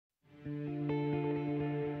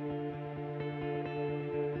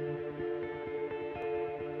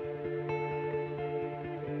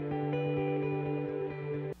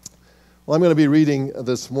Well, I'm going to be reading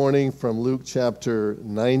this morning from Luke chapter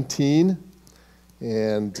 19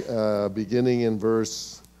 and beginning in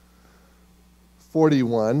verse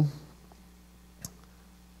 41.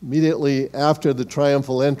 Immediately after the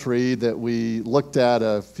triumphal entry that we looked at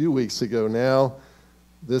a few weeks ago now,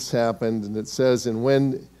 this happened, and it says, "And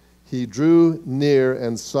when he drew near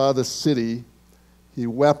and saw the city, he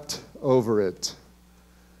wept over it,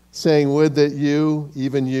 saying, Would that you,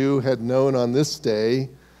 even you, had known on this day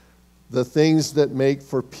the things that make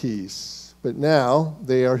for peace. But now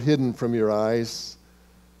they are hidden from your eyes.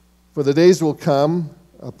 For the days will come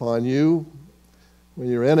upon you when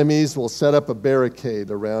your enemies will set up a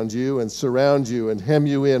barricade around you and surround you and hem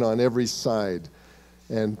you in on every side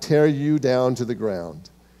and tear you down to the ground,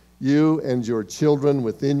 you and your children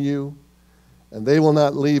within you, and they will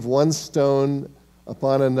not leave one stone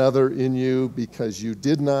upon another in you, because you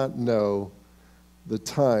did not know the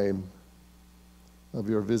time of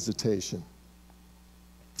your visitation."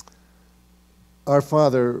 Our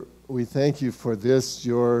Father, we thank you for this,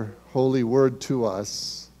 your holy word to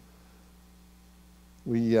us.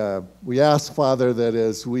 We ask, Father, that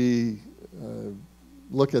as we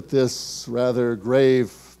look at this rather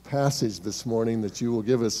grave passage this morning, that you will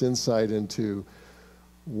give us insight into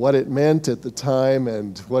what it meant at the time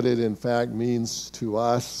and what it in fact means to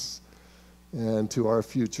us and to our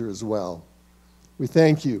future as well. We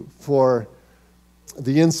thank you for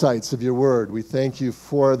the insights of your word. We thank you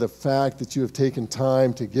for the fact that you have taken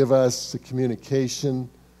time to give us the communication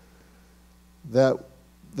that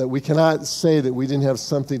we cannot say that we didn't have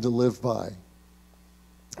something to live by.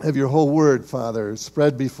 Have your whole word, Father,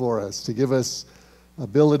 spread before us to give us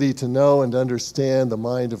ability to know and understand the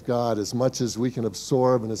mind of God as much as we can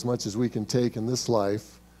absorb and as much as we can take in this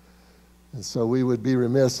life. And so we would be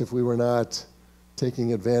remiss if we were not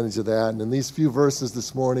taking advantage of that. And in these few verses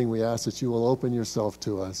this morning, we ask that you will open yourself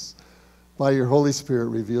to us. By your Holy Spirit,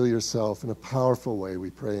 reveal yourself in a powerful way,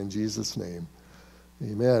 we pray in Jesus' name.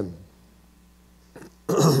 Amen.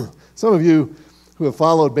 Some of you who have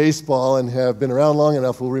followed baseball and have been around long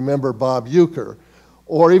enough will remember Bob Uecker.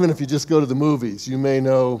 Or even if you just go to the movies, you may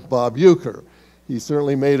know Bob Uecker. He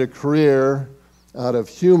certainly made a career out of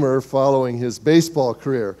humor following his baseball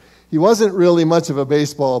career. He wasn't really much of a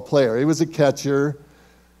baseball player. He was a catcher,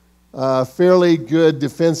 fairly good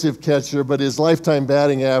defensive catcher, but his lifetime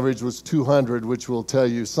batting average was 200, which will tell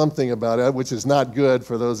you something about it, which is not good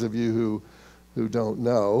for those of you who don't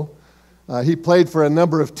know. He played for a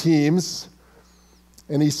number of teams,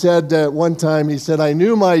 and he said at one time, I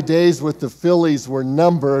knew my days with the Phillies were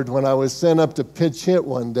numbered when I was sent up to pitch hit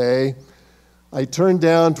one day. I turned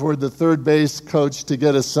down toward the third base coach to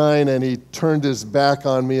get a sign, and he turned his back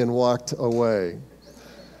on me and walked away.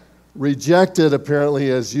 Rejected,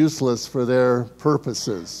 apparently, as useless for their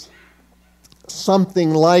purposes.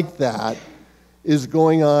 Something like that is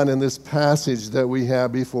going on in this passage that we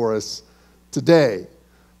have before us today,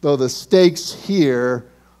 though the stakes here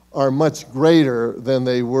are much greater than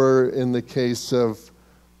they were in the case of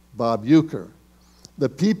Bob Uecker. The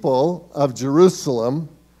people of Jerusalem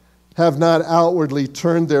have not outwardly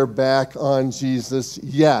turned their back on Jesus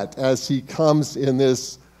yet, as he comes in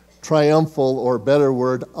this triumphal, or better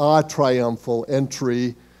word, a triumphal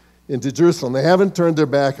entry into Jerusalem. They haven't turned their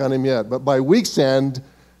back on him yet, but by week's end,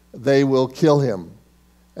 they will kill him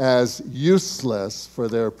as useless for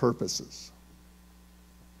their purposes.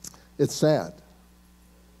 It's sad.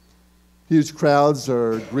 Huge crowds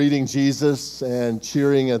are greeting Jesus and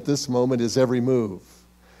cheering at this moment his every move.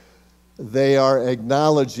 They are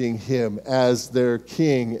acknowledging him as their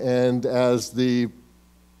king and as the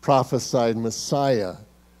prophesied Messiah.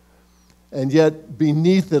 And yet,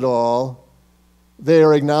 beneath it all, they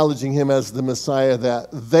are acknowledging him as the Messiah that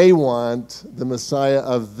they want, the Messiah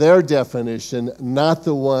of their definition, not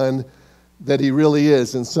the one that he really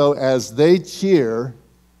is. And so as they cheer,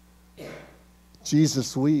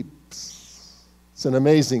 Jesus weeps. It's an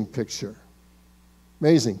amazing picture.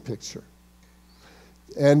 Amazing picture.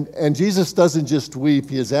 And Jesus doesn't just weep,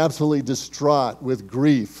 he is absolutely distraught with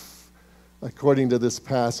grief, according to this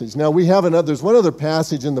passage. Now, there's one other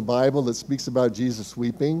passage in the Bible that speaks about Jesus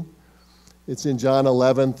weeping. It's in John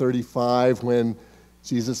 11:35, when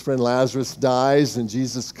Jesus' friend Lazarus dies, and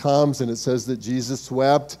Jesus comes, and it says that Jesus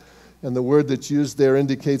wept. And the word that's used there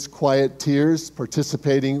indicates quiet tears,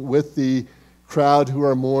 participating with the crowd who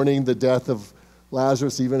are mourning the death of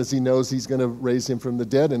Lazarus, even as he knows he's going to raise him from the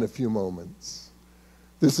dead in a few moments.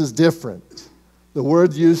 This is different. The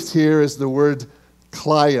word used here is the word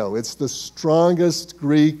kleio. It's the strongest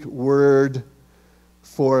Greek word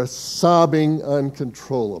for sobbing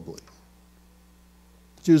uncontrollably.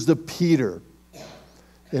 It's used of Peter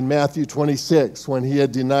in Matthew 26 when he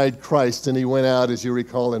had denied Christ and he went out, as you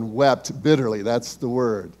recall, and wept bitterly. That's the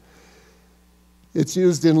word. It's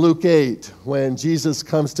used in Luke 8 when Jesus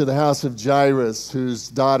comes to the house of Jairus, whose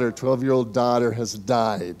daughter, 12-year-old daughter, has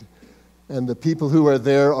died. And the people who are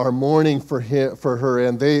there are mourning for her,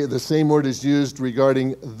 and the same word is used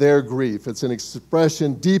regarding their grief. It's an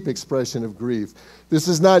expression, deep expression of grief. This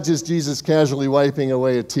is not just Jesus casually wiping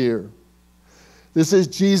away a tear. This is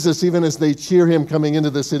Jesus, even as they cheer him coming into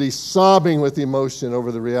the city, sobbing with emotion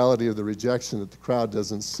over the reality of the rejection that the crowd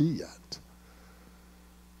doesn't see yet.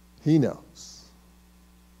 He knows.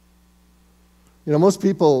 You know, most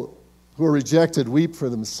people who are rejected weep for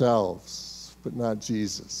themselves, but not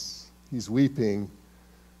Jesus. He's weeping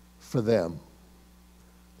for them.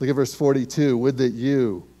 Look at verse 42. Would that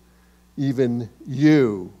you, even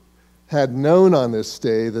you, had known on this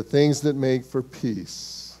day the things that make for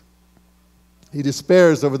peace. He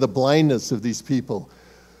despairs over the blindness of these people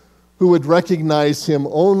who would recognize him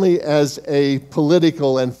only as a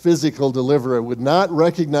political and physical deliverer, would not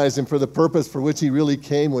recognize him for the purpose for which he really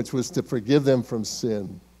came, which was to forgive them from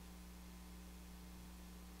sin.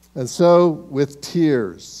 And so, with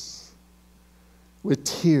tears,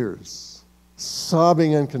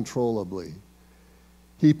 sobbing uncontrollably,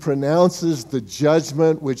 he pronounces the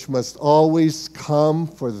judgment which must always come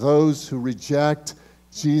for those who reject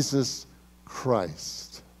Jesus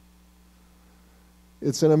Christ.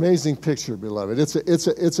 It's an amazing picture, beloved.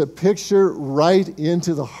 It's a picture right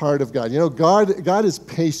into the heart of God. You know, God is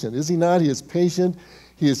patient, is he not? He is patient.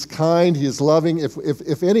 He is kind. He is loving.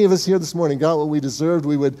 If any of us here this morning got what we deserved,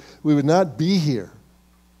 we would not be here.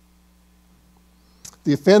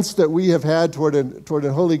 The offense that we have had toward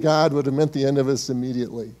a holy God would have meant the end of us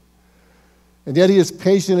immediately. And yet he is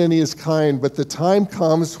patient and he is kind, but the time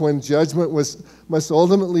comes when judgment must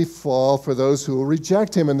ultimately fall for those who will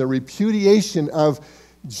reject him, and the repudiation of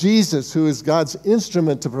Jesus, who is God's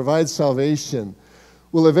instrument to provide salvation,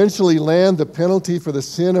 will eventually land the penalty for the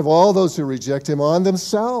sin of all those who reject him on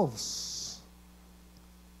themselves.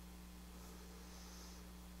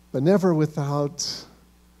 But never without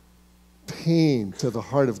pain to the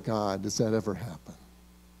heart of God does that ever happen.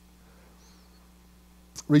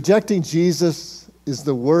 Rejecting Jesus is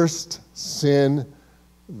the worst sin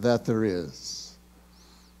that there is.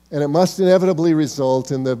 And it must inevitably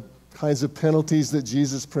result in the kinds of penalties that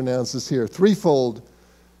Jesus pronounces here. Threefold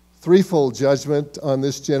judgment on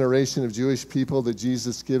this generation of Jewish people that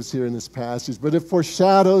Jesus gives here in this passage. But it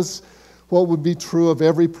foreshadows what would be true of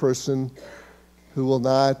every person who will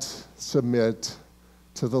not submit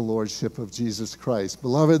to the lordship of Jesus Christ.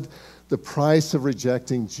 Beloved, the price of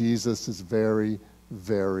rejecting Jesus is very,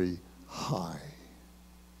 very high.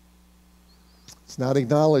 It's not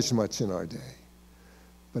acknowledged much in our day,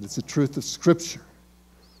 but it's a truth of Scripture,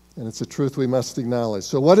 and it's a truth we must acknowledge.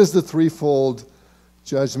 So what is the threefold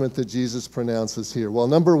judgment that Jesus pronounces here? Well,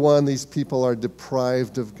 number one, these people are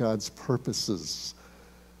deprived of God's purposes.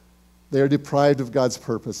 They are deprived of God's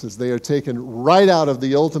purposes. They are taken right out of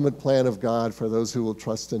the ultimate plan of God for those who will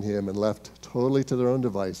trust in him and left totally to their own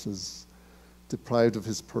devices, deprived of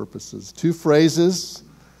his purposes. Two phrases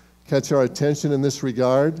catch our attention in this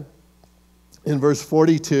regard. In verse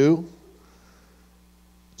 42,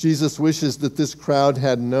 Jesus wishes that this crowd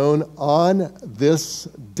had known on this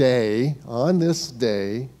day,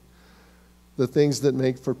 the things that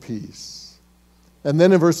make for peace. And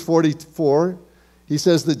then in verse 44, he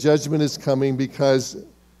says the judgment is coming because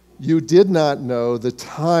you did not know the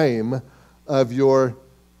time of your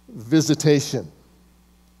visitation.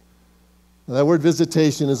 Now, that word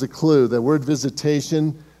visitation is a clue. That word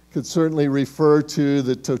visitation could certainly refer to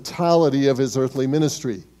the totality of his earthly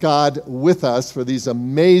ministry. God with us for these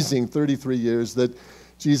amazing 33 years that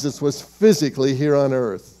Jesus was physically here on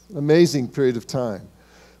earth. Amazing period of time.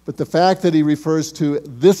 But the fact that he refers to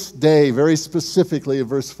this day very specifically in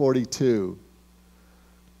verse 42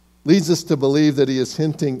 leads us to believe that he is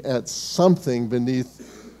hinting at something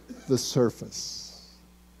beneath the surface.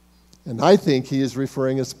 And I think he is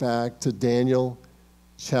referring us back to Daniel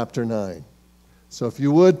chapter 9. So if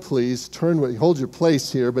you would, please, hold your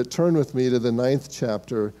place here, but turn with me to the 9th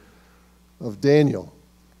chapter of Daniel.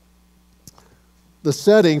 The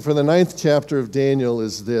setting for the 9th chapter of Daniel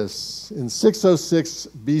is this. In 606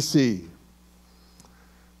 BC,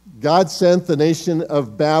 God sent the nation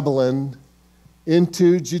of Babylon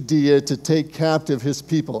into Judea to take captive his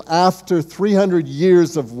people after 300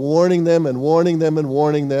 years of warning them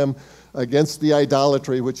against the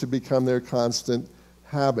idolatry which had become their constant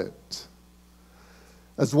habit.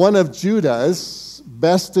 As one of Judah's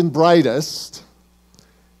best and brightest,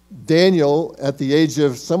 Daniel, at the age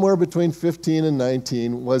of somewhere between 15 and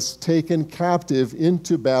 19, was taken captive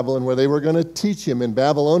into Babylon, where they were going to teach him in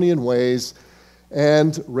Babylonian ways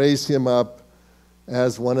and raise him up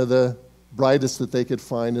as one of the brightest that they could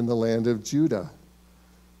find in the land of Judah.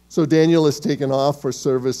 So Daniel is taken off for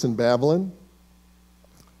service in Babylon.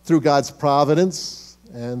 Through God's providence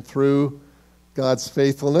and through God's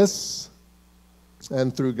faithfulness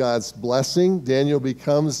and through God's blessing, Daniel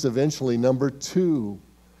becomes eventually number 2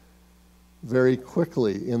 very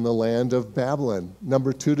quickly in the land of Babylon.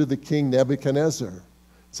 Number 2 to the king Nebuchadnezzar.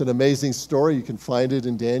 It's an amazing story. You can find it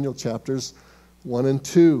in Daniel chapters 1 and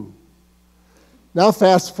 2. Now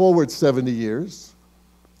fast forward 70 years.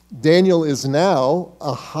 Daniel is now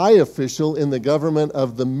a high official in the government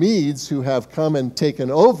of the Medes, who have come and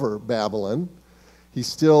taken over Babylon. He's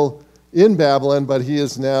still in Babylon, but he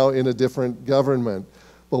is now in a different government.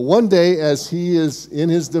 But one day, as he is in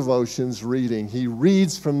his devotions reading, he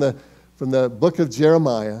reads from the book of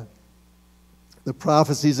Jeremiah, the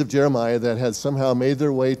prophecies of Jeremiah that had somehow made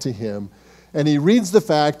their way to him. And he reads the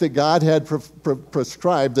fact that God had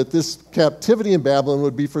prescribed that this captivity in Babylon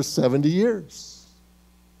would be for 70 years.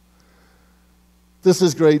 This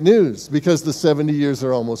is great news because the 70 years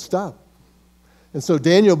are almost up. And so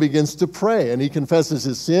Daniel begins to pray, and he confesses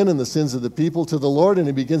his sin and the sins of the people to the Lord, and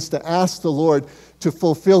he begins to ask the Lord to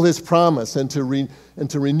fulfill his promise and to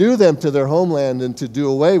renew them to their homeland and to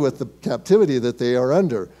do away with the captivity that they are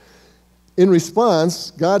under. In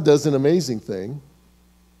response, God does an amazing thing.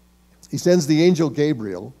 He sends the angel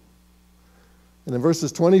Gabriel, and in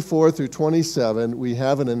verses 24 through 27, we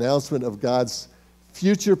have an announcement of God's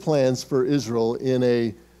future plans for Israel in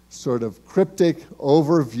a sort of cryptic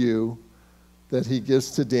overview that he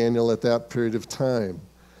gives to Daniel at that period of time.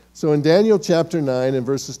 So in Daniel chapter 9, in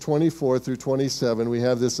verses 24 through 27, we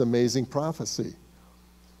have this amazing prophecy,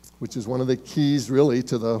 which is one of the keys really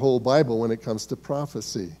to the whole Bible when it comes to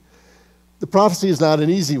prophecy. The prophecy is not an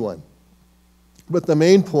easy one, but the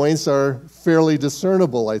main points are fairly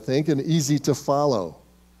discernible, I think, and easy to follow.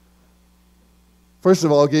 First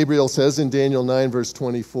of all, Gabriel says in Daniel 9, verse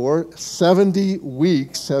 24, 70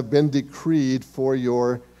 weeks have been decreed for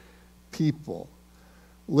your people.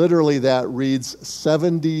 Literally, that reads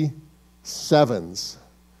 70 sevens.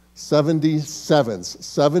 70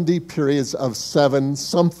 periods of 7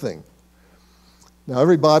 something. Now,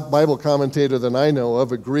 every Bible commentator that I know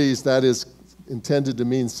of agrees that is intended to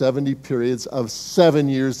mean 70 periods of 7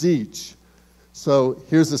 years each. So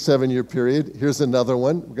here's a 7-year period. Here's another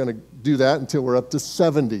one. We're going to do that until we're up to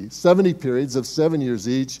 70. 70 periods of 7 years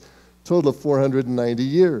each, total of 490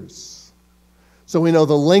 years. So we know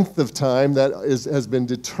the length of time that has been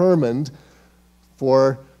determined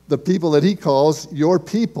for the people that he calls your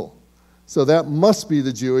people. So that must be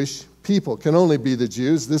the Jewish people, can only be the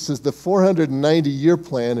Jews. This is the 490-year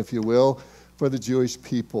plan, if you will, for the Jewish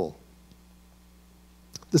people.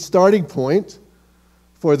 The starting point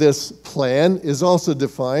for this plan is also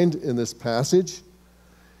defined in this passage.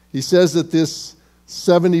 He says that this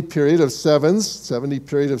 70 period of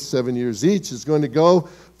 7 years each, is going to go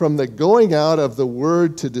from the going out of the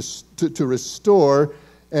word to restore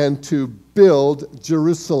and to build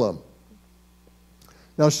Jerusalem.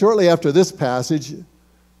 Now, shortly after this passage,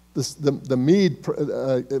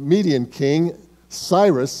 the Median king,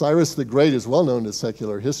 Cyrus the Great is well known to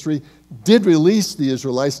secular history, did release the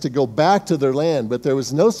Israelites to go back to their land, but there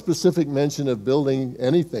was no specific mention of building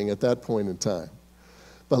anything at that point in time.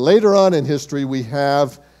 But later on in history, we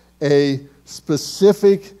have a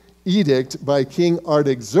specific edict by King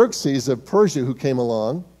Artaxerxes of Persia, who came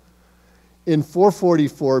along in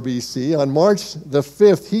 444 BC. On March the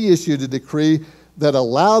 5th, he issued a decree that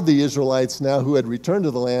allowed the Israelites now who had returned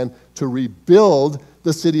to the land to rebuild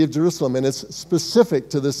the city of Jerusalem. And it's specific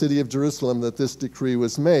to the city of Jerusalem that this decree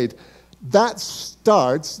was made. That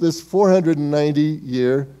starts this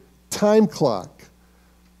 490-year time clock.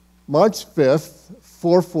 March 5th,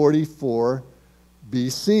 444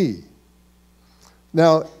 BC.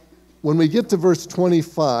 Now, when we get to verse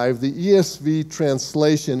 25, the ESV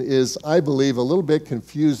translation is, I believe, a little bit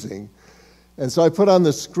confusing. And so I put on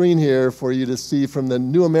the screen here for you to see from the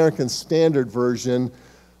New American Standard Version,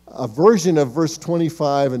 a version of verse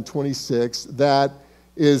 25 and 26 that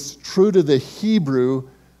is true to the Hebrew,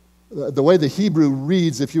 the way the Hebrew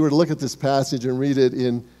reads, if you were to look at this passage and read it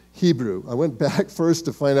in Hebrew. I went back first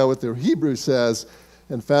to find out what the Hebrew says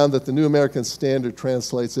and found that the New American Standard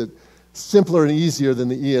translates it simpler and easier than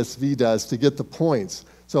the ESV does to get the points.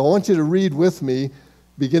 So I want you to read with me,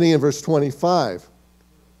 beginning in verse 25.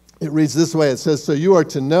 It reads this way. It says, "So you are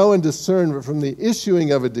to know and discern from the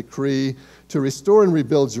issuing of a decree to restore and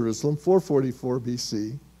rebuild Jerusalem, 444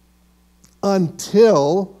 BC,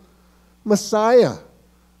 until Messiah,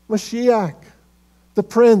 Mashiach, the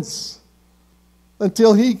Prince,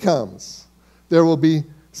 until he comes. There will be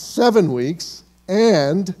 7 weeks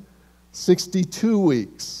and 62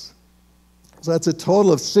 weeks. So that's a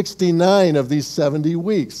total of 69 of these 70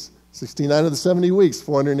 weeks. 69 of the 70 weeks,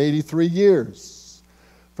 483 years.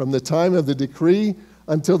 From the time of the decree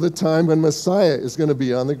until the time when Messiah is going to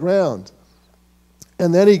be on the ground.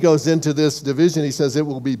 And then he goes into this division. He says it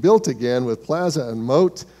will be built again with plaza and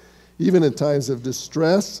moat, even in times of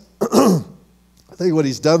distress. I think what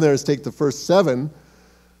he's done there is take the first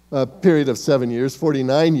period of 7 years,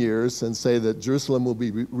 49 years, and say that Jerusalem will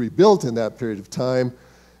be rebuilt in that period of time.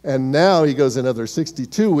 And now he goes another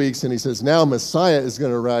 62 weeks, and he says now Messiah is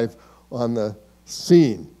going to arrive on the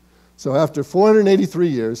scene. So after 483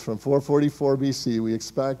 years, from 444 BC, we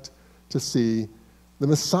expect to see the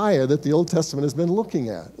Messiah that the Old Testament has been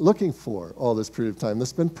looking for all this period of time,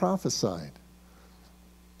 that's been prophesied.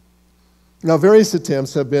 Now, various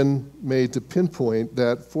attempts have been made to pinpoint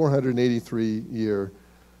that 483-year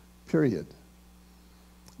period.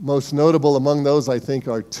 Most notable among those, I think,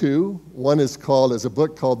 are 2. One is a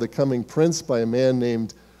book called The Coming Prince by a man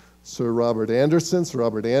named Sir Robert Anderson. Sir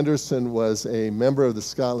Robert Anderson was a member of the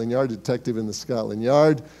Scotland Yard, detective in the Scotland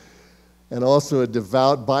Yard, and also a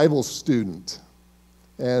devout Bible student.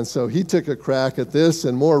 And so he took a crack at this,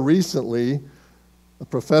 and more recently, a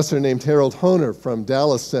professor named Harold Hoehner from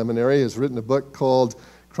Dallas Seminary has written a book called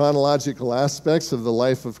Chronological Aspects of the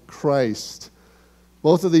Life of Christ.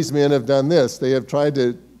 Both of these men have done this. They have tried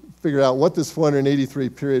to figure out what this 483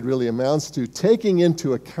 period really amounts to, taking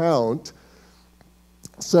into account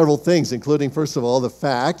several things, including, first of all, the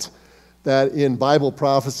fact that in Bible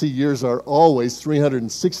prophecy, years are always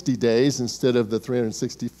 360 days instead of the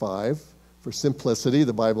 365. For simplicity,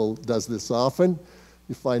 the Bible does this often.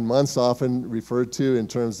 You find months often referred to in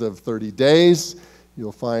terms of 30 days.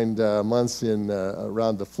 You'll find months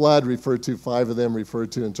around the flood referred to, 5 of them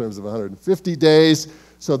referred to in terms of 150 days.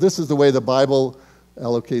 So this is the way the Bible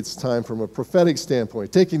allocates time from a prophetic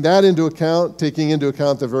standpoint. Taking that into account, taking into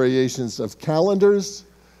account the variations of calendars,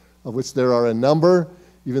 of which there are a number,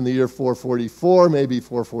 even the year 444, maybe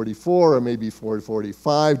 444, or maybe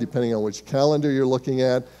 445, depending on which calendar you're looking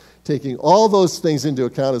at. Taking all those things into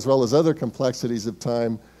account, as well as other complexities of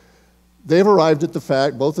time, they've arrived at the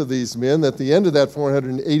fact, both of these men, that the end of that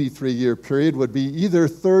 483-year period would be either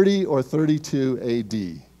 30 or 32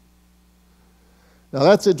 AD. Now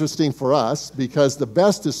that's interesting for us because the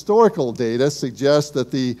best historical data suggests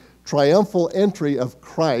that the triumphal entry of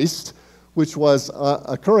Christ, which was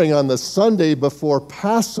occurring on the Sunday before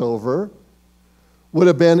Passover, would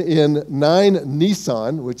have been in 9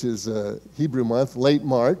 Nisan, which is a Hebrew month, late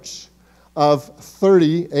March, of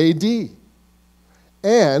 30 AD.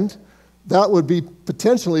 And that would be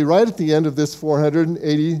potentially right at the end of this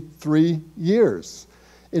 483 years.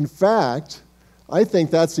 In fact, I think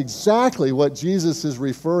that's exactly what Jesus is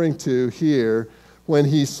referring to here when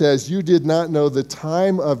he says, "You did not know the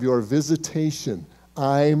time of your visitation.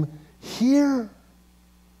 I'm here."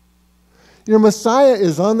 Your Messiah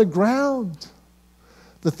is on the ground.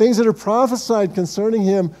 The things that are prophesied concerning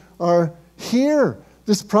him are here.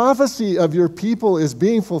 This prophecy of your people is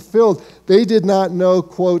being fulfilled. They did not know,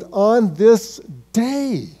 quote, on this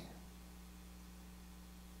day,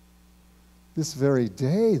 this very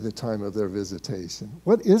day, the time of their visitation.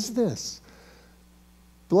 What is this?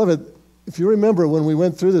 Beloved, if you remember when we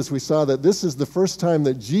went through this, we saw that this is the first time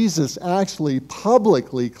that Jesus actually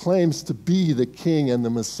publicly claims to be the King and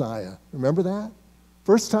the Messiah. Remember that?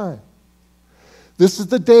 First time. This is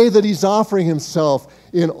the day that he's offering himself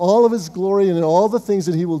in all of his glory and in all the things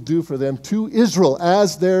that he will do for them to Israel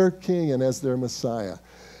as their king and as their Messiah.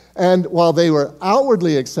 And while they were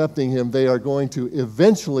outwardly accepting him, they are going to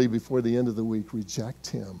eventually, before the end of the week, reject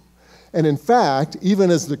him. And in fact,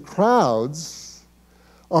 even as the crowds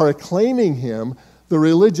are acclaiming him, the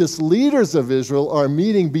religious leaders of Israel are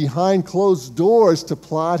meeting behind closed doors to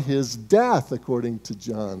plot his death, according to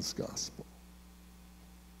John's gospel.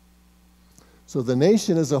 So the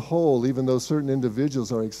nation as a whole, even though certain individuals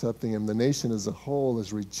are accepting him, the nation as a whole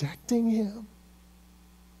is rejecting him.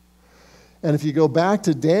 And if you go back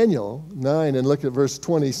to Daniel 9 and look at verse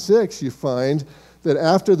 26, you find that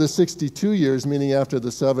after the 62 years, meaning after the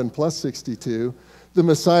 7 plus 62, the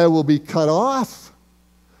Messiah will be cut off,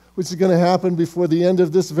 which is going to happen before the end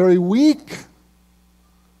of this very week.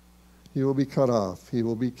 He will be cut off. He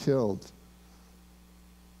will be killed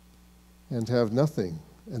and have nothing.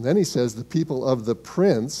 And then he says the people of the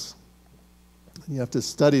prince, you have to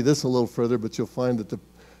study this a little further, but you'll find that the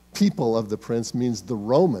people of the prince means the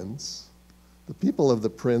Romans. The people of the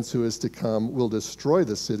prince who is to come will destroy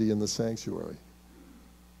the city and the sanctuary.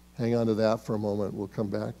 Hang on to that for a moment. We'll come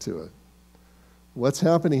back to it. What's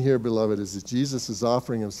happening here, beloved, is that Jesus is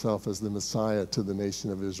offering himself as the Messiah to the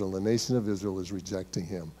nation of Israel. The nation of Israel is rejecting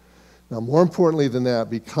him. Now, more importantly than that,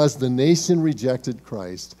 because the nation rejected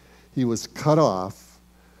Christ, he was cut off,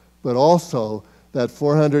 but also that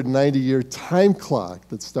 490-year time clock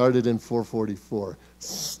that started in 444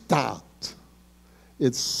 stopped.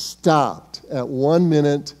 It stopped at 1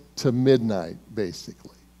 minute to midnight,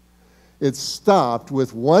 basically. It stopped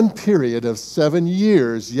with one period of 7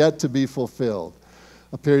 years yet to be fulfilled.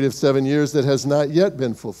 A period of 7 years that has not yet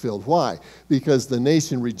been fulfilled. Why? Because the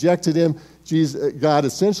nation rejected him. God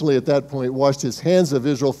essentially at that point washed his hands of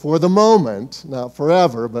Israel for the moment, not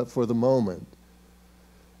forever, but for the moment,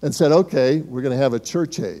 and said, okay, we're going to have a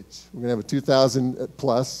church age. We're going to have a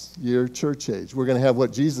 2,000-plus year church age. We're going to have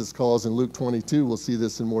what Jesus calls in Luke 22, we'll see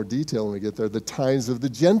this in more detail when we get there, the times of the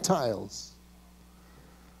Gentiles.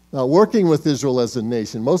 Now, working with Israel as a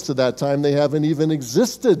nation, most of that time they haven't even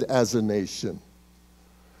existed as a nation.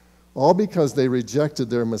 All because they rejected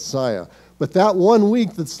their Messiah. But that 1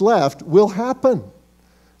 week that's left will happen.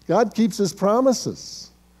 God keeps his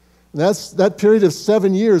promises. And that's that period of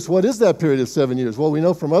 7 years. What is that period of 7 years? Well, we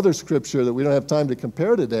know from other scripture that we don't have time to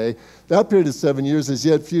compare today. That period of 7 years is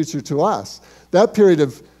yet future to us. That period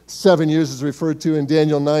of 7 years is referred to in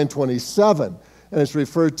Daniel 9:27. And it's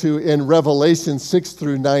referred to in Revelation 6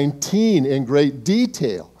 through 19 in great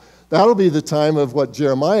detail. That'll be the time of what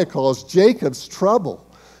Jeremiah calls Jacob's trouble.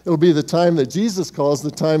 It'll be the time that Jesus calls the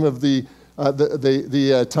time of the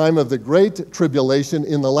time of the great tribulation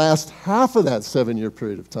in the last half of that 7 year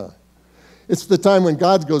period of time. It's the time when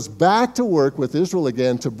God goes back to work with Israel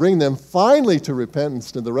again to bring them finally to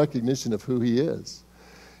repentance and the recognition of who he is.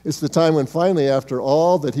 It's the time when finally, after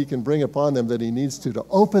all that he can bring upon them that he needs to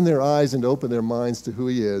open their eyes and to open their minds to who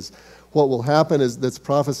he is. What will happen is that's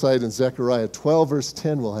prophesied in Zechariah 12, verse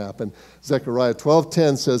 10 will happen. Zechariah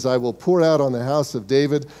 12:10 says, I will pour out on the house of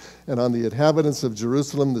David and on the inhabitants of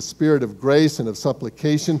Jerusalem the spirit of grace and of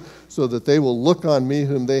supplication, so that they will look on me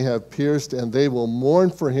whom they have pierced, and they will mourn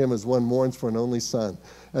for him as one mourns for an only son.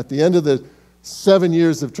 At the end of the 7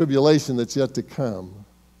 years of tribulation that's yet to come,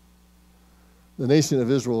 the nation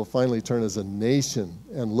of Israel will finally turn as a nation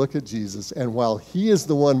and look at Jesus. And while he is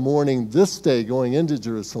the one mourning this day going into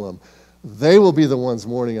Jerusalem, they will be the ones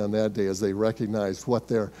mourning on that day as they recognize what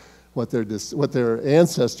their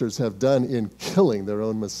ancestors have done in killing their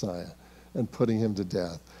own Messiah and putting him to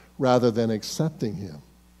death, rather than accepting him.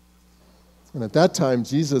 And at that time,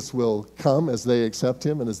 Jesus will come as they accept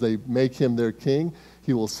him and as they make him their king.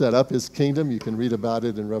 He will set up his kingdom. You can read about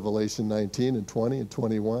it in Revelation 19 and 20 and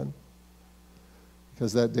 21.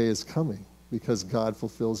 Because that day is coming, because God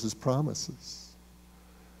fulfills his promises.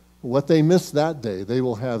 What they missed that day, they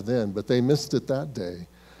will have then, but they missed it that day.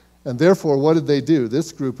 And therefore, what did they do?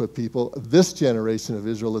 This group of people, this generation of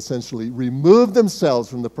Israel, essentially removed themselves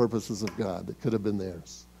from the purposes of God that could have been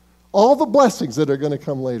theirs. All the blessings that are going to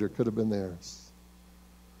come later could have been theirs.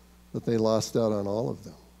 But they lost out on all of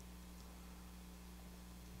them.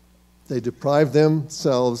 They deprived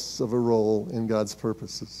themselves of a role in God's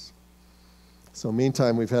purposes. So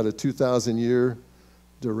meantime, we've had a 2,000-year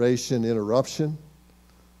duration interruption.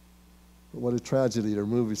 But what a tragedy to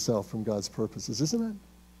remove yourself from God's purposes, isn't it?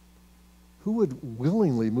 Who would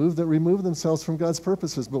willingly remove themselves from God's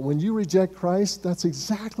purposes? But when you reject Christ, that's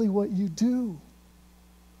exactly what you do.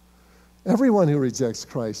 Everyone who rejects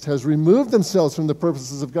Christ has removed themselves from the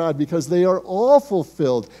purposes of God, because they are all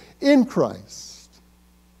fulfilled in Christ.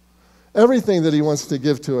 Everything that he wants to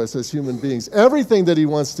give to us as human beings, everything that he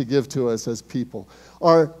wants to give to us as people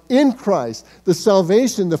are in Christ. The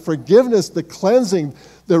salvation, the forgiveness, the cleansing,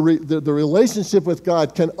 the relationship with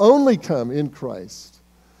God can only come in Christ.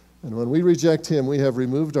 And when we reject him, we have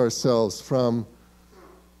removed ourselves from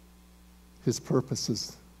his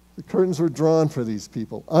purposes. The curtains were drawn for these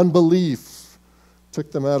people. Unbelief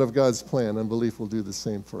took them out of God's plan. Unbelief will do the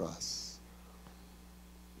same for us.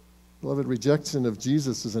 Beloved, rejection of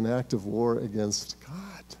Jesus is an act of war against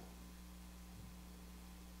God.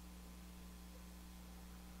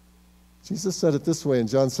 Jesus said it this way in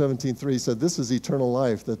John 17:3. He said, this is eternal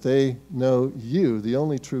life, that they know you, the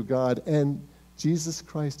only true God, and Jesus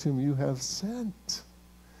Christ whom you have sent.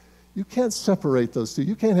 You can't separate those two.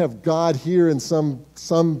 You can't have God here and some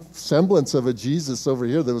semblance of a Jesus over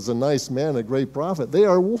here that was a nice man, a great prophet. They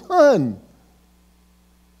are one.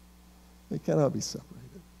 They cannot be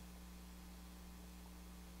separated.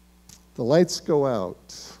 The lights go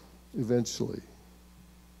out eventually.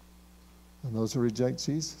 And those who reject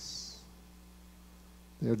Jesus,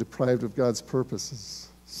 they are deprived of God's purposes.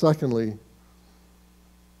 Secondly,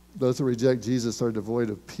 those who reject Jesus are devoid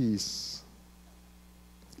of peace.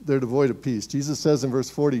 they're devoid of peace. Jesus says in verse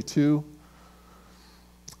 42,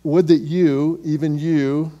 would that you, even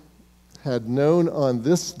you, had known on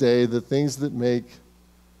this day the things that make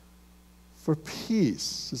for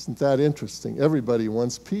peace. Isn't that interesting? Everybody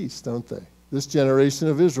wants peace, don't they? This generation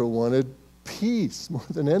of Israel wanted peace more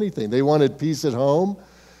than anything. They wanted peace at home,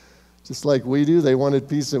 just like we do. They wanted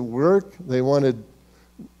peace at work. They wanted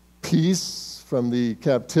peace from the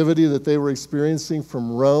captivity that they were experiencing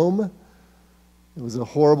from Rome. It was a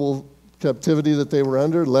horrible captivity that they were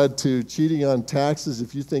under, led to cheating on taxes.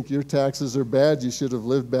 If you think your taxes are bad, you should have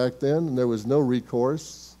lived back then, and there was no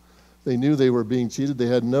recourse. They knew they were being cheated. They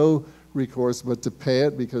had no recourse but to pay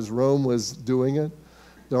it because Rome was doing it.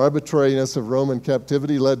 The arbitrariness of Roman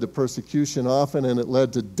captivity led to persecution often, and it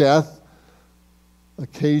led to death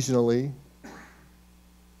occasionally.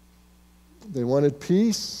 They wanted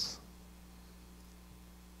peace,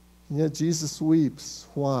 and yet Jesus weeps.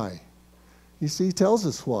 Why? You see, he tells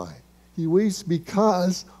us why. He weeps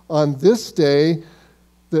because on this day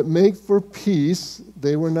that make for peace,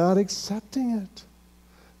 they were not accepting it.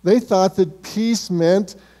 They thought that peace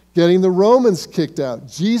meant getting the Romans kicked out.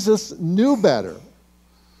 Jesus knew better.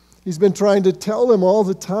 He's been trying to tell them all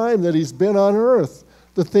the time that he's been on earth,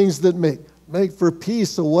 the things that make for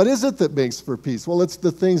peace. So what is it that makes for peace? Well, it's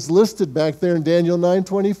the things listed back there in Daniel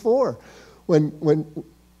 9:24.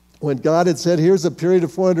 When God had said, here's a period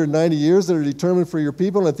of 490 years that are determined for your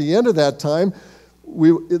people, and at the end of that time,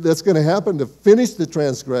 that's going to happen to finish the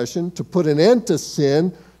transgression, to put an end to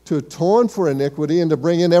sin, to atone for iniquity, and to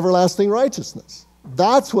bring in everlasting righteousness.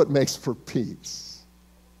 That's what makes for peace.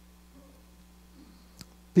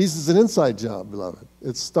 Peace is an inside job, beloved.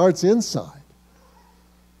 It starts inside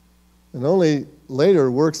and only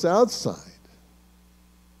later works outside.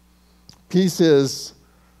 Peace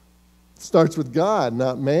starts with God,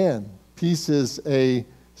 not man. Peace is a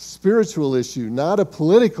spiritual issue, not a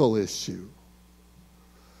political issue.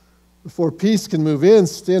 Before peace can move in,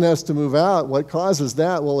 sin has to move out. What causes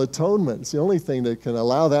that? Well, atonement. It's the only thing that can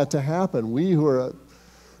allow that to happen. We who are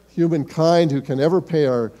humankind who can never pay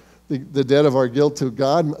the debt of our guilt to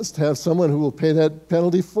God must have someone who will pay that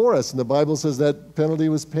penalty for us. And the Bible says that penalty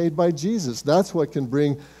was paid by Jesus. That's what can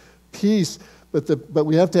bring peace. But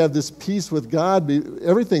we have to have this peace with God.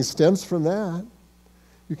 Everything stems from that.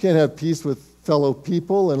 You can't have peace with fellow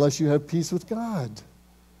people unless you have peace with God.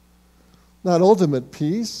 Not ultimate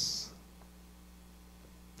peace.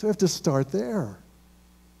 So we have to start there.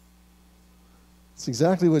 It's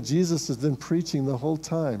exactly what Jesus has been preaching the whole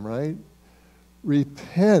time, right?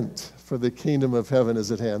 Repent, for the kingdom of heaven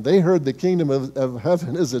is at hand. They heard the kingdom of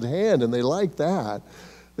heaven is at hand, and they liked that.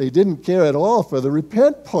 They didn't care at all for the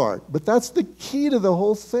repent part. But that's the key to the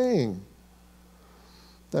whole thing.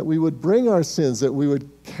 That we would bring our sins, that we would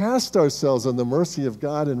cast ourselves on the mercy of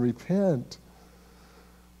God and repent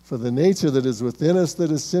for the nature that is within us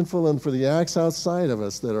that is sinful and for the acts outside of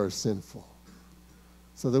us that are sinful.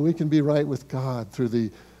 So that we can be right with God through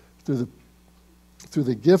the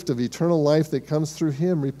gift of eternal life that comes through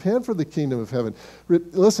him. Repent for the kingdom of heaven.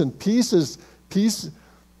 Listen, peace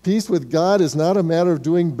with God is not a matter of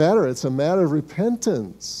doing better. It's a matter of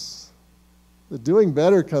repentance. The doing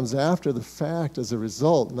better comes after the fact as a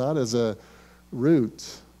result, not as a root.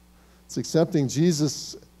 It's accepting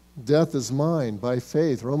Jesus' death as mine by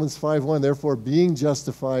faith. Romans 5:1, therefore being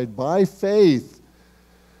justified by faith,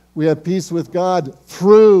 we have peace with God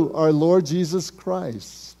through our Lord Jesus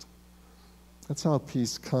Christ. That's how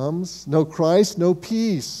peace comes. No Christ, no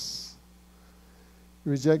peace.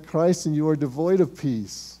 You reject Christ and you are devoid of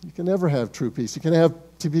peace. You can never have true peace. You can have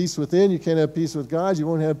peace within. You can't have peace with God. You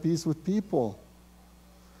won't have peace with people.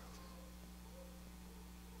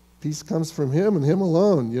 Peace comes from him and him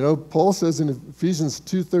alone. You know, Paul says in Ephesians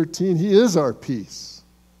 2:13, he is our peace.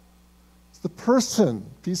 It's the person.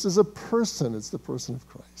 Peace is a person. It's the person of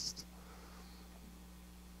Christ.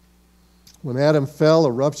 When Adam fell,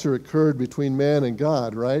 a rupture occurred between man and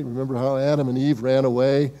God, right? Remember how Adam and Eve ran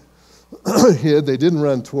away, hid. They didn't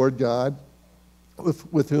run toward God,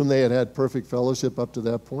 with whom they had perfect fellowship up to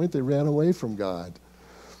that point. They ran away from God.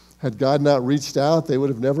 Had God not reached out, they would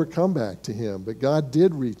have never come back to him. But God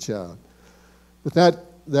did reach out. But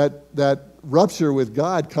that rupture with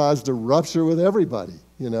God caused a rupture with everybody,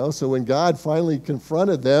 you know. So when God finally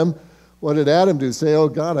confronted them, what did Adam do? Say, oh,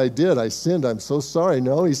 God, I sinned, I'm so sorry.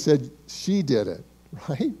 No, he said, she did it,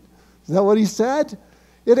 right? Isn't that what he said?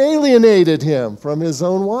 It alienated him from his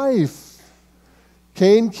own wife.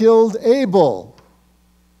 Cain killed Abel.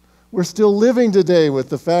 We're still living today with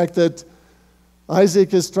the fact that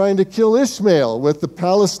Isaac is trying to kill Ishmael with the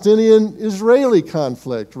Palestinian-Israeli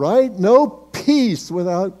conflict, right? No peace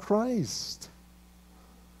without Christ.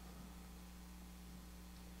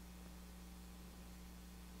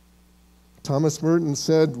 Thomas Merton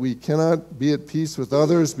said, we cannot be at peace with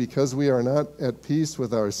others because we are not at peace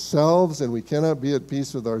with ourselves, and we cannot be at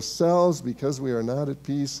peace with ourselves because we are not at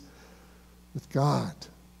peace with God.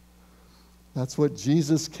 That's what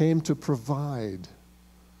Jesus came to provide,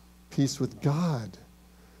 peace with God,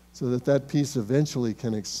 so that that peace eventually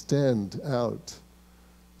can extend out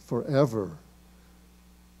forever.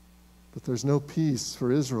 But there's no peace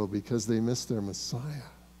for Israel because they missed their Messiah.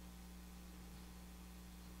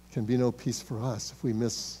 Can be no peace for us if we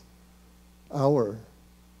miss our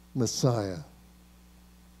Messiah.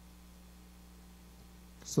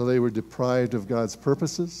 So they were deprived of God's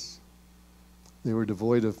purposes. They were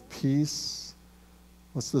devoid of peace.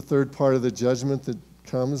 What's the third part of the judgment that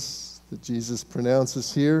comes, that Jesus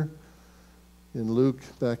pronounces here in Luke,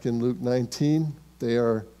 back in Luke 19? They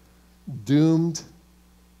are doomed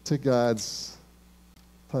to God's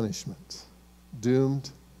punishment.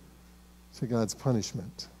 Doomed to God's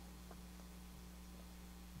punishment.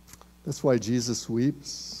 That's why Jesus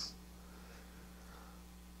weeps.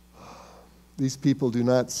 These people do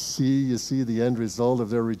not see, you see, the end result of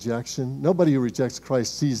their rejection. Nobody who rejects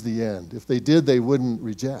Christ sees the end. If they did, they wouldn't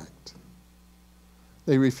reject.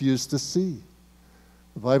 They refuse to see.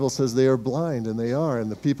 The Bible says they are blind, and they are.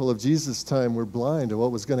 And the people of Jesus' time were blind to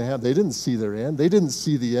what was going to happen. They didn't see their end. They didn't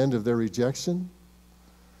see the end of their rejection.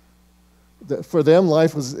 For them,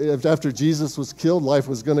 life was, after Jesus was killed, life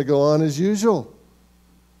was going to go on as usual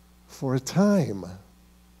for a time.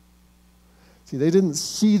 See, they didn't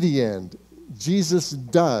see the end. Jesus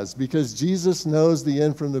does, because Jesus knows the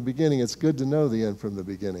end from the beginning. It's good to know the end from the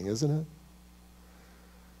beginning, isn't it?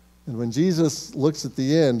 And when Jesus looks at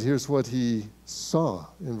the end, here's what he saw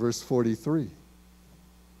in verse 43.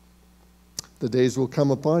 The days will come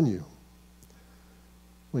upon you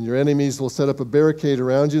when your enemies will set up a barricade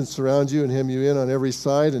around you and surround you and hem you in on every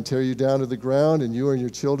side and tear you down to the ground, and you and your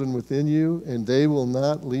children within you, and they will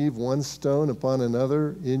not leave one stone upon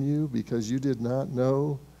another in you, because you did not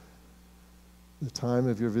know the time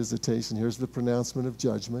of your visitation. Here's the pronouncement of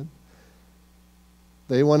judgment.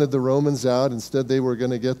 They wanted the Romans out. Instead, they were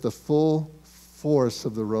going to get the full force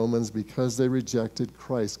of the Romans because they rejected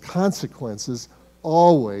Christ. Consequences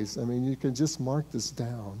always, I mean, you can just mark this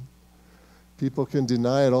down. People can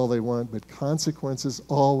deny it all they want, but consequences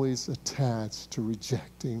always attached to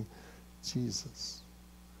rejecting Jesus.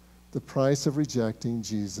 The price of rejecting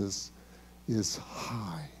Jesus is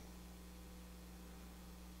high.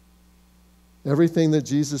 Everything that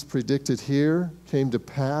Jesus predicted here came to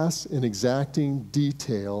pass in exacting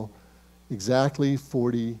detail exactly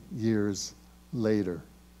 40 years later.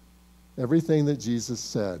 Everything that Jesus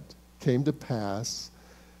said came to pass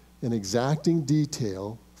in exacting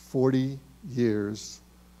detail 40 years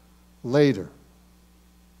later.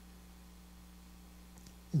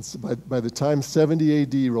 And so by the time 70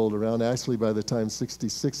 AD rolled around, actually by the time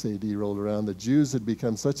 66 AD rolled around, the Jews had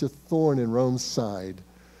become such a thorn in Rome's side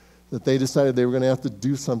that they decided they were going to have to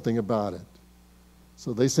do something about it.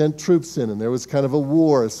 So they sent troops in, and there was kind of a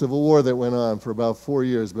war, a civil war that went on for about 4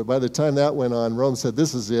 years. But by the time that went on, Rome said,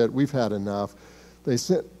 this is it, we've had enough. They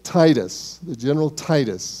sent Titus, the General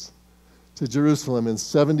Titus, to Jerusalem in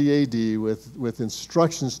 70 AD with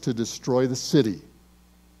instructions to destroy the city.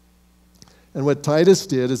 And what Titus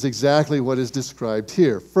did is exactly what is described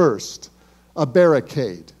here. First, a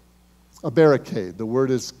barricade. A barricade. The word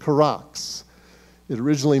is karax. It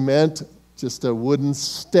originally meant just a wooden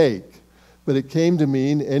stake, but it came to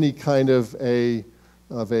mean any kind of a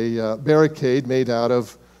barricade made out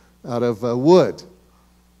of wood,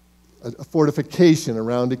 a fortification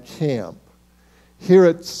around a camp. Here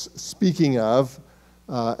it's speaking of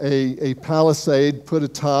a palisade put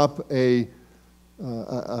atop a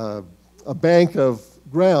bank of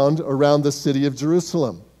ground around the city of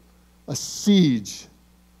Jerusalem, a siege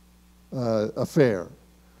affair.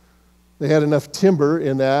 They had enough timber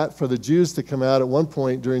in that for the Jews to come out at one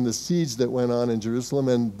point during the siege that went on in Jerusalem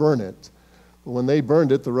and burn it. But when they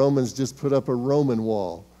burned it, the Romans just put up a Roman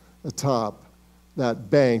wall atop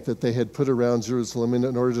that bank that they had put around Jerusalem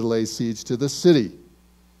in order to lay siege to the city.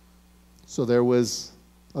 So there was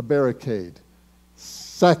a barricade.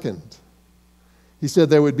 Second, he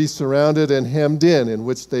said they would be surrounded and hemmed in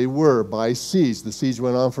which they were by siege. The siege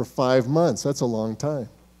went on for 5 months. That's a long time.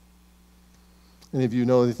 Any of you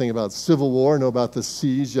know anything about Civil War, know about the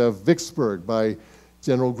siege of Vicksburg by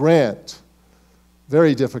General Grant.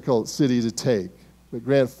 Very difficult city to take. But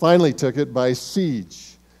Grant finally took it by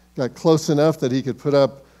siege. Got close enough that he could put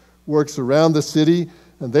up works around the city,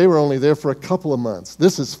 and they were only there for a couple of months.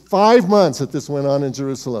 This is 5 months that this went on in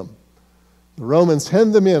Jerusalem. The Romans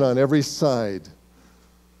hemmed them in on every side.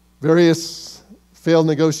 Various failed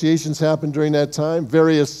negotiations happened during that time.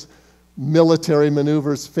 Various military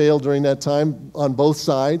maneuvers failed during that time on both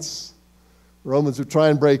sides. The Romans would try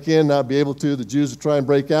and break in, not be able to. The Jews would try and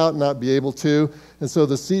break out, not be able to. And so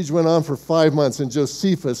the siege went on for 5 months. And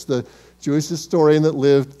Josephus, the Jewish historian that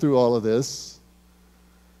lived through all of this,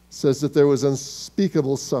 says that there was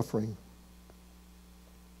unspeakable suffering.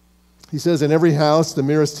 He says, in every house, the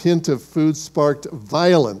merest hint of food sparked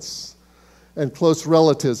violence, and close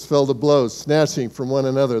relatives fell to blows, snatching from one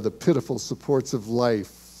another the pitiful supports of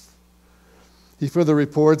life. He further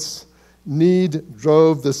reports, need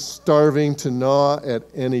drove the starving to gnaw at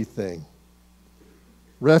anything.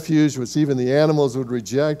 Refuge, which even the animals would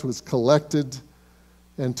reject, was collected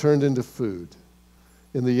and turned into food.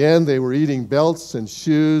 In the end, they were eating belts and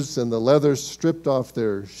shoes and the leather stripped off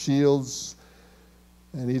their shields.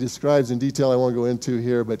 And he describes in detail, I won't go into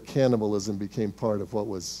here, but cannibalism became part of what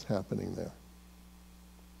was happening there.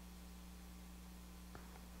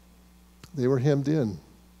 They were hemmed in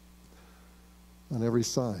on every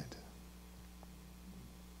side.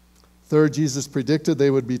 Third, Jesus predicted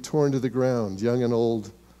they would be torn to the ground, young and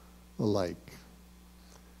old alike.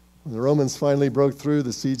 When the Romans finally broke through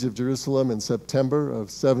the siege of Jerusalem in September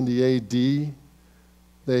of 70 AD,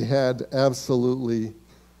 they had absolutely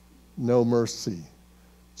no mercy.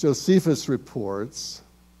 Josephus reports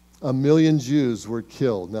 1 million Jews were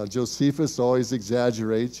killed. Now, Josephus always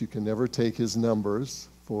exaggerates. You can never take his numbers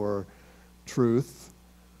for truth.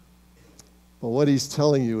 But what he's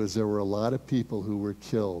telling you is there were a lot of people who were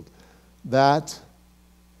killed. That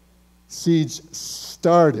siege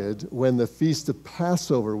started when the Feast of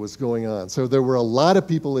Passover was going on. So there were a lot of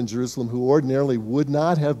people in Jerusalem who ordinarily would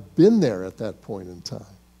not have been there at that point in time.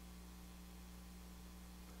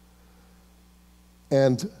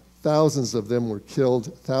 And thousands of them were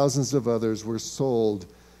killed. Thousands of others were sold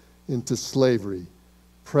into slavery.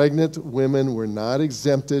 Pregnant women were not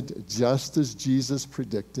exempted, just as Jesus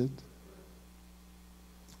predicted.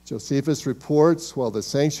 Josephus reports, while the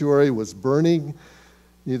sanctuary was burning,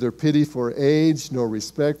 neither pity for age nor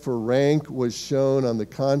respect for rank was shown. On the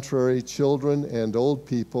contrary, children and old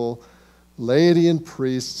people, laity and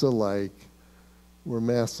priests alike, were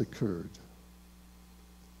massacred.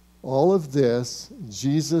 All of this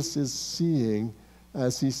Jesus is seeing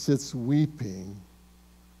as he sits weeping,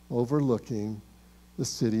 overlooking the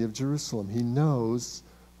city of Jerusalem. He knows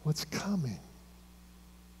what's coming.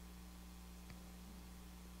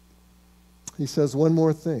 He says one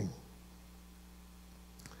more thing.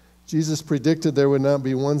 Jesus predicted there would not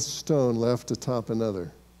be one stone left atop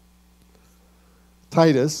another.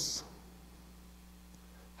 Titus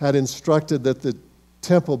had instructed that the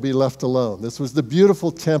temple be left alone. This was the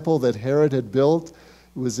beautiful temple that Herod had built.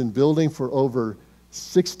 It was in building for over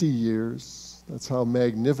 60 years. That's how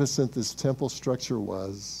magnificent this temple structure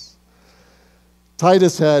was.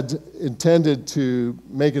 Titus had intended to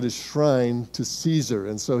make it a shrine to Caesar,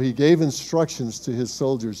 and so he gave instructions to his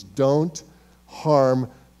soldiers, don't harm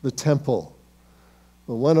the temple.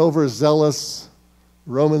 But one overzealous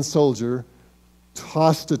Roman soldier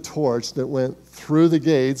tossed a torch that went through the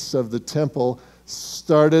gates of the temple,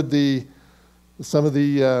 started some of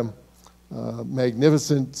the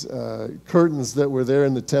magnificent curtains that were there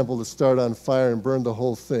in the temple to start on fire and burned the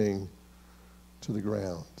whole thing to the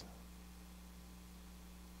ground.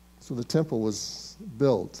 So the temple was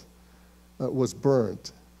burnt.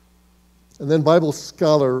 And then Bible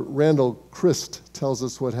scholar Randall Christ tells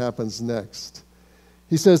us what happens next.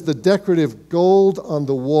 He says the decorative gold on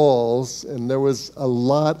the walls, and there was a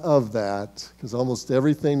lot of that, because almost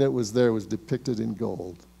everything that was there was depicted in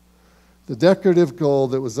gold. The decorative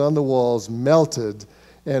gold that was on the walls melted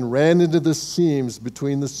and ran into the seams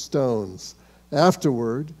between the stones.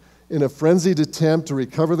 Afterward, in a frenzied attempt to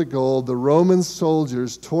recover the gold, the Roman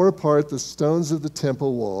soldiers tore apart the stones of the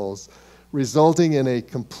temple walls, resulting in a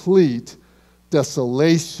complete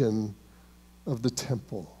desolation of the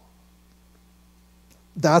temple.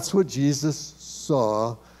 That's what Jesus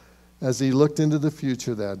saw as he looked into the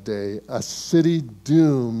future that day, a city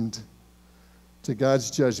doomed to God's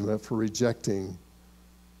judgment for rejecting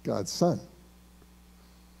God's Son.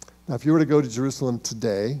 Now, if you were to go to Jerusalem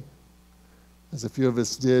today, as a few of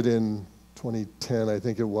us did in 2010, I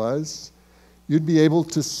think it was, you'd be able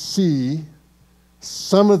to see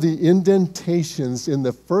some of the indentations in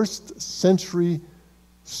the first century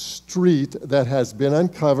street that has been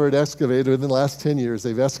uncovered, excavated in the last 10 years.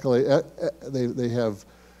 They have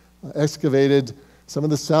excavated some of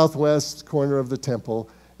the southwest corner of the temple,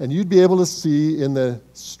 and you'd be able to see in the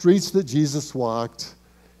streets that Jesus walked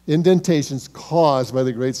indentations caused by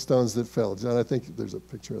the great stones that fell. John, I think there's a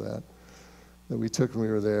picture of that we took when we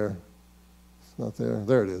were there. It's not there.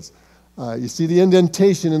 There it is. You see the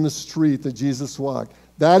indentation in the street that Jesus walked.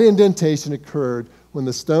 That indentation occurred when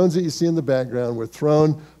the stones that you see in the background were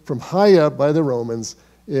thrown from high up by the Romans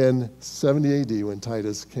in 70 AD when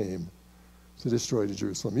Titus came to destroy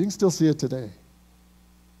Jerusalem. You can still see it today.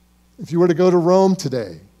 If you were to go to Rome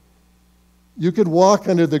today, you could walk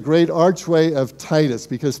under the great archway of Titus,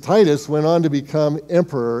 because Titus went on to become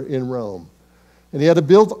emperor in Rome. And he had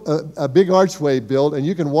a big archway built, and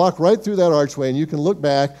you can walk right through that archway, and you can look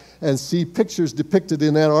back and see pictures depicted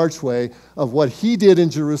in that archway of what he did in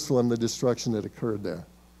Jerusalem, the destruction that occurred there.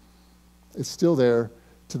 It's still there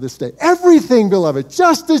to this day. Everything, beloved,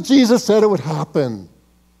 just as Jesus said it would happen.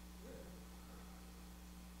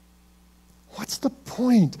 What's the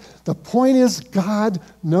point? The point is God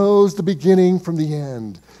knows the beginning from the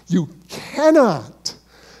end. You cannot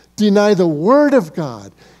deny the Word of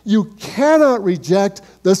God. You cannot reject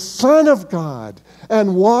the Son of God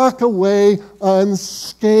and walk away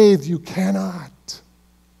unscathed. You cannot.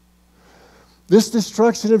 This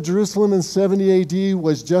destruction of Jerusalem in 70 AD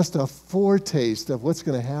was just a foretaste of what's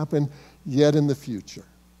going to happen yet in the future.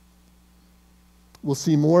 We'll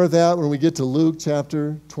see more of that when we get to Luke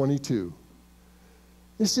chapter 22.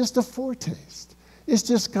 It's just a foretaste. It's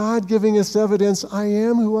just God giving us evidence. I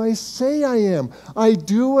am who I say I am. I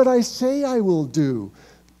do what I say I will do.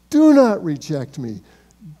 Do not reject me.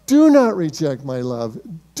 Do not reject my love.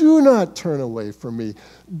 Do not turn away from me.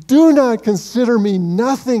 Do not consider me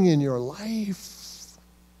nothing in your life.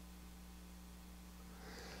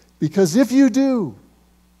 Because if you do,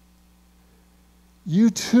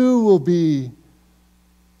 you too will be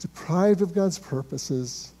deprived of God's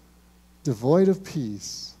purposes, devoid of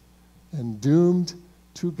peace, and doomed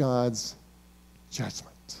to God's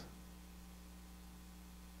judgment.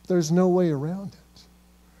 There's no way around it.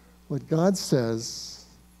 What God says,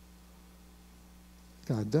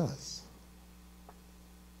 God does.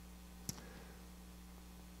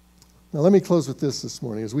 Now let me close with this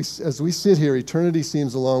morning. As we sit here, eternity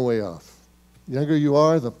seems a long way off. The younger you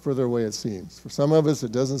are, the further away it seems. For some of us,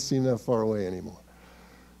 it doesn't seem that far away anymore.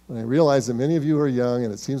 And I realize that many of you are young,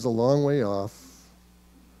 and it seems a long way off.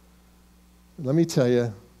 Let me tell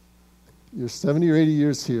you, your 70 or 80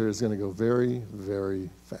 years here is going to go very, very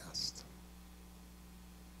fast.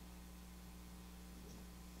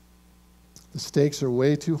 The stakes are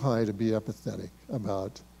way too high to be apathetic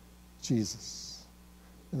about Jesus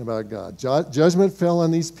and about God. Judgment fell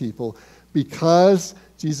on these people because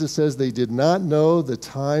Jesus says they did not know the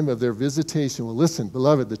time of their visitation. Well, listen,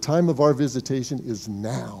 beloved, the time of our visitation is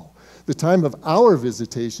now. The time of our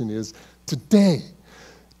visitation is today.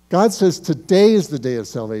 God says today is the day of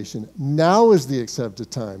salvation. Now is the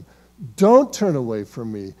accepted time. Don't turn away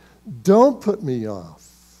from me. Don't put me off.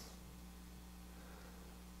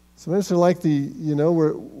 Sometimes we're like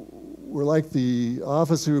we're like the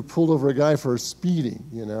officer who pulled over a guy for speeding,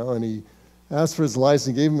 and he asked for his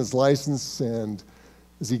license, gave him his license, and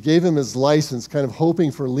as he gave him his license, kind of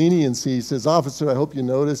hoping for leniency, he says, "Officer, I hope you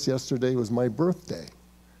noticed yesterday was my birthday."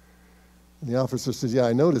 And the officer says, "Yeah,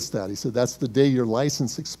 I noticed that." He said, "That's the day your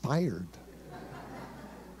license expired."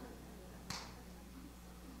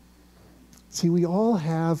 See, we all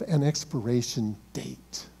have an expiration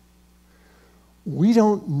date. We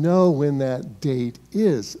don't know when that date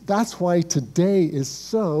is. That's why today is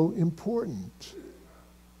so important.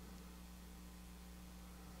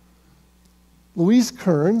 Louise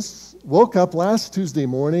Kearns woke up last Tuesday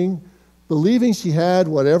morning believing she had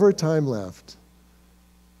whatever time left.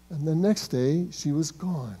 And the next day, she was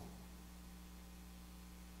gone.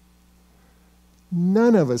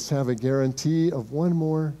 None of us have a guarantee of one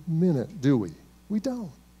more minute, do we? We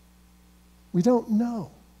don't. We don't know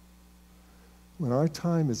when our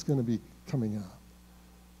time is going to be coming up.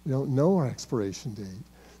 We don't know our expiration date.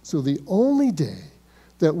 So the only day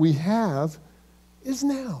that we have is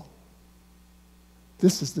now.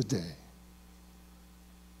 This is the day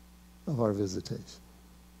of our visitation.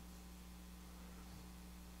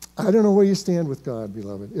 I don't know where you stand with God,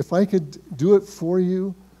 beloved. If I could do it for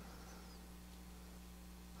you,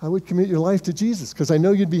 I would commit your life to Jesus, because I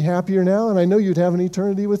know you'd be happier now, and I know you'd have an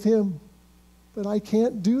eternity with Him. But I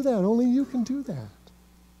can't do that. Only you can do that.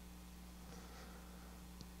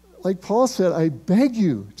 Like Paul said, I beg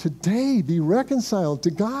you, today be reconciled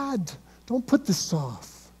to God. Don't put this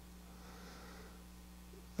off.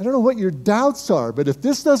 I don't know what your doubts are, but if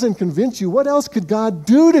this doesn't convince you, what else could God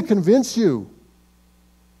do to convince you?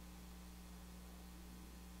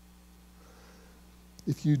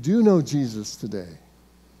 If you do know Jesus today,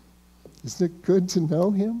 isn't it good to know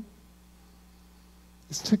Him?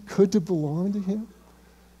 Isn't it good to belong to Him?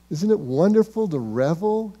 Isn't it wonderful to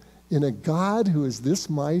revel in a God who is this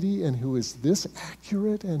mighty and who is this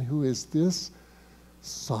accurate and who is this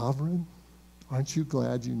sovereign? Aren't you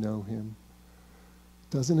glad you know him?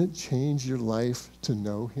 Doesn't it change your life to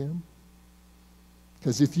know him?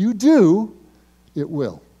 Because if you do, it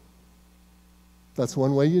will. That's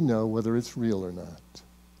one way you know whether it's real or not.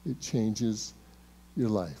 It changes your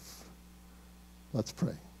life. Let's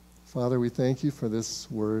pray. Father, we thank you for this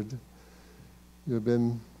word. You have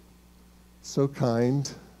been so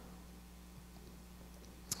kind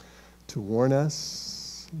to warn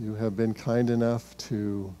us. You have been kind enough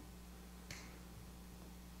to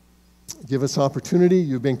give us opportunity.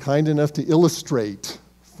 You've been kind enough to illustrate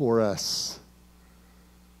for us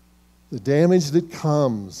the damage that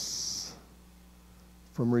comes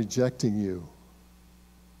from rejecting you.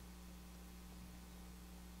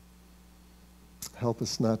 Help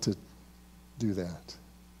us not to do that,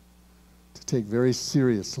 to take very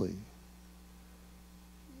seriously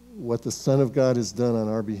what the Son of God has done on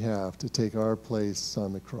our behalf, to take our place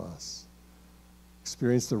on the cross.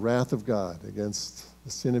 Experience the wrath of God against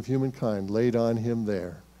the sin of humankind laid on him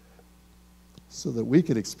there, so that we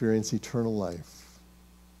could experience eternal life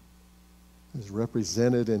as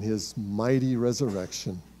represented in his mighty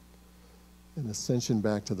resurrection and ascension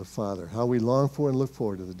back to the Father. How we long for and look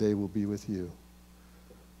forward to the day we'll be with you.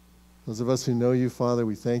 Those of us who know you, Father,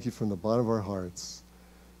 we thank you from the bottom of our hearts.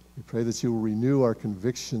 We pray that you will renew our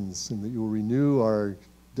convictions and that you will renew our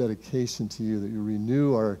dedication to you, that you will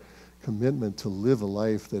renew our commitment to live a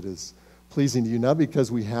life that is pleasing to you, not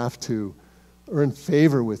because we have to earn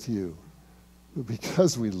favor with you, but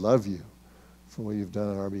because we love you for what you've done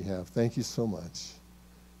on our behalf. Thank you so much.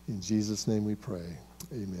 In Jesus' name we pray.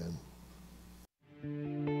 Amen.